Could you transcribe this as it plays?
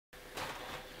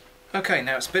Okay,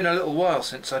 now it's been a little while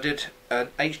since I did an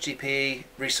HDPE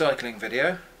recycling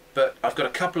video, but I've got a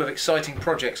couple of exciting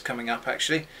projects coming up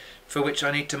actually, for which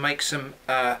I need to make some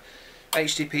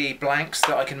HDPE blanks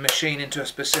that I can machine into a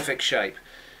specific shape.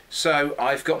 So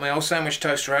I've got my old sandwich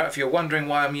toaster out. If you're wondering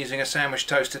why I'm using a sandwich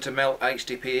toaster to melt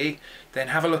HDPE, then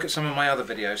have a look at some of my other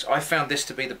videos. I found this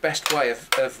to be the best way of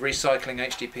recycling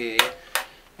HDPE.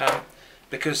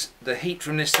 Because the heat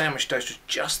from this sandwich toaster is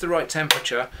just the right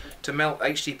temperature to melt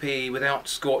HDPE without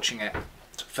scorching it.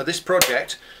 For this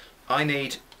project I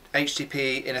need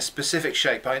HDPE in a specific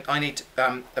shape. I need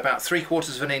about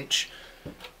 3/4 of an inch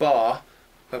bar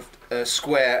of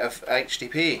square of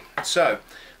HDPE. So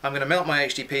I'm going to melt my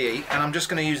HDPE and I'm just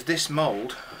going to use this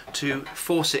mould to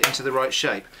force it into the right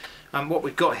shape. What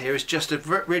we've got here is just a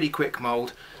really quick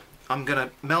mould. I'm going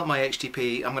to melt my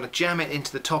HDPE, I'm going to jam it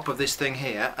into the top of this thing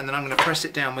here, and then I'm going to press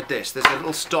it down with this. There's a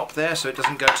little stop there so it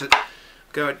doesn't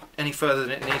go any further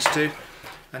than it needs to,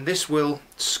 and this will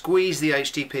squeeze the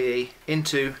HDPE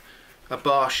into a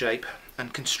bar shape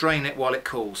and constrain it while it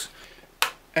cools.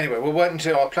 Anyway, we'll wait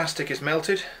until our plastic is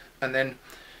melted and then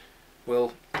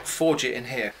we'll forge it in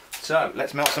here. So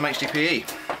let's melt some HDPE.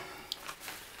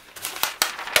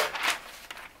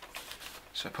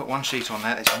 So put one sheet on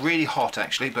there. It's really hot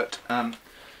actually, but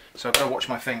so I've got to watch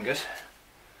my fingers.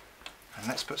 And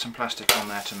let's put some plastic on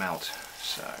there to melt.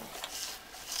 So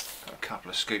got a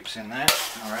couple of scoops in there,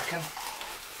 I reckon.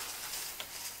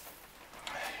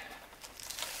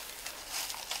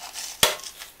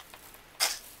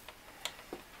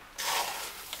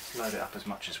 Let's load it up as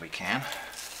much as we can.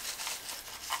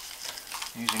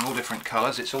 Using all different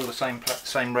colours. It's all the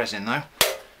same resin though.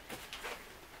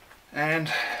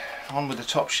 And on with the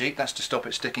top sheet, that's to stop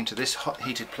it sticking to this hot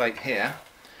heated plate here,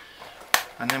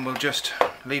 and then we'll just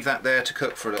leave that there to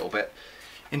cook for a little bit.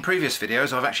 In previous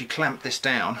videos I've actually clamped this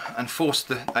down and forced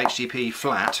the HDPE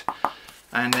flat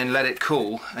and then let it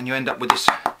cool, and you end up with this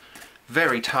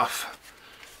very tough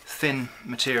thin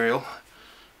material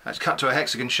that's cut to a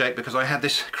hexagon shape because I had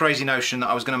this crazy notion that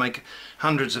I was going to make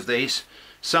hundreds of these,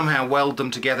 somehow weld them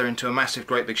together into a massive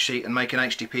great big sheet and make an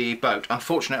HDPE boat.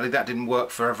 Unfortunately that didn't work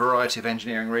for a variety of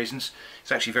engineering reasons.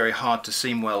 It's actually very hard to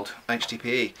seam weld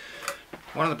HDPE.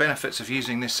 One of the benefits of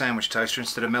using this sandwich toaster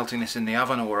instead of melting this in the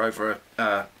oven or over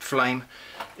a flame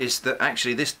is that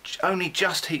actually this only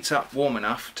just heats up warm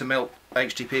enough to melt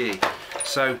HDPE.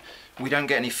 So we don't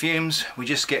get any fumes, we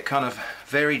just get kind of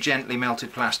very gently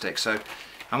melted plastic. So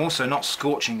I'm also not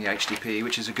scorching the HDPE,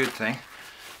 which is a good thing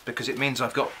because it means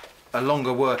I've got a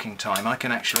longer working time. I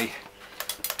can actually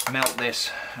melt this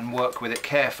and work with it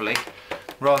carefully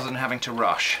rather than having to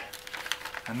rush,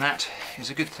 and that is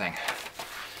a good thing.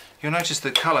 You'll notice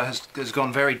the colour has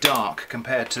gone very dark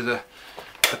compared to the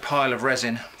pile of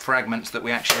resin fragments that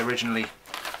we actually originally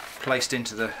placed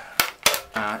into the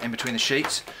in between the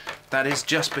sheets. That is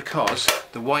just because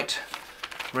the white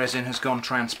resin has gone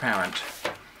transparent.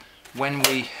 When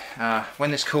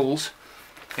this cools,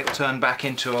 it will turn back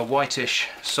into a whitish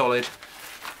solid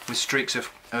with streaks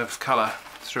of colour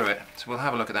through it. So we'll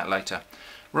have a look at that later.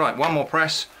 Right, one more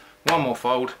press, one more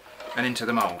fold, and into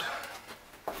the mould.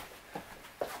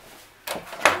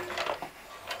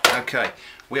 Okay,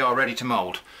 we are ready to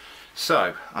mould.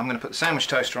 So I'm going to put the sandwich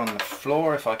toaster on the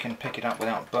floor if I can pick it up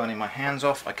without burning my hands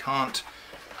off. I can't.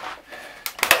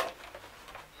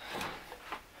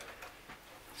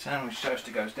 Sandwich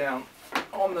toaster goes down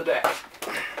on the deck.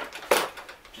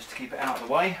 Just to keep it out of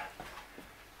the way.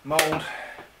 Mould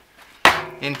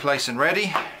in place and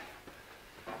ready,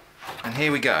 and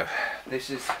here we go. This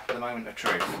is the moment of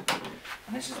truth,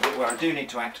 and this is the bit where I do need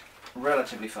to act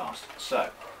relatively fast. So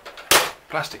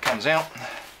plastic comes out,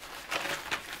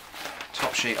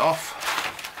 top sheet off,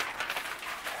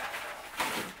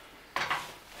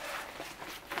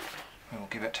 we'll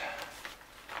give it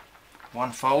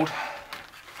one fold,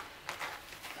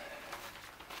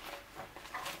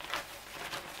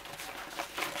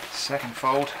 second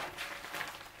fold,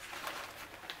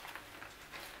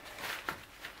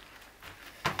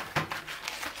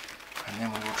 and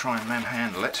then we will try and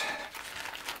manhandle it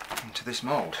into this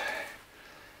mould.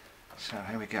 So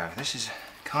here we go. This is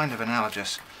kind of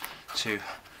analogous to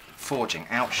forging.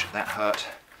 Ouch, that hurt.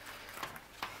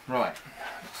 Right,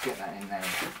 let's get that in there.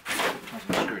 Where's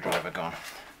my screwdriver gone?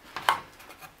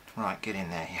 Right, get in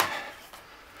there.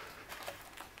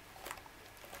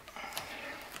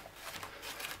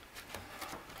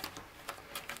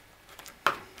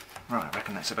 Right, I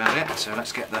reckon that's about it. So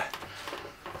let's get the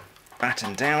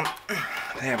batten down.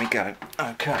 There we go.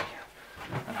 Okay.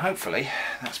 And hopefully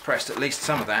that's pressed at least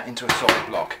some of that into a solid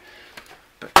block.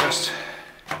 But just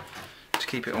to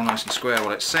keep it all nice and square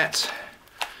while it sets,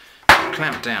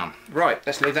 clamped down. Right,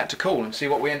 let's leave that to cool and see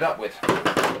what we end up with.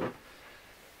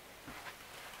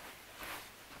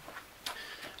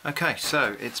 Okay,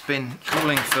 so it's been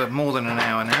cooling for more than an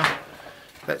hour now.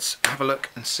 Let's have a look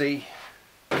and see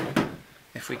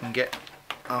if we can get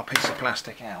our piece of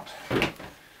plastic out.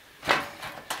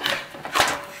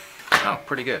 Oh,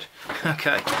 pretty good.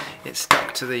 Okay, it's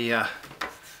stuck to the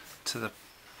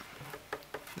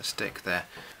stick there.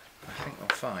 I think we'll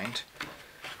find,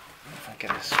 if I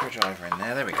get a screwdriver in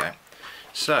there, there we go.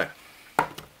 So,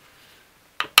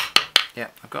 yeah,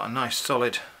 I've got a nice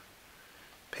solid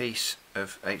piece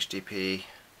of HDPE.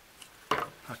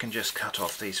 I can just cut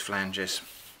off these flanges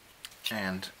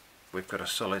and we've got a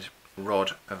solid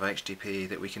rod of HDPE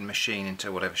that we can machine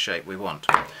into whatever shape we want.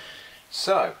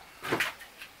 So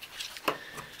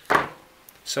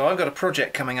I've got a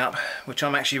project coming up which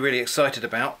I'm actually really excited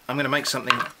about. I'm going to make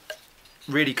something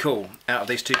really cool out of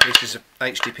these two pieces of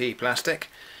HDPE plastic.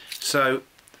 So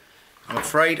I'm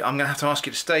afraid I'm going to have to ask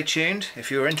you to stay tuned.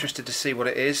 If you're interested to see what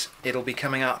it is, it'll be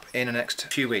coming up in the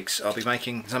next few weeks. I'll be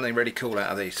making something really cool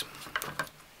out of these.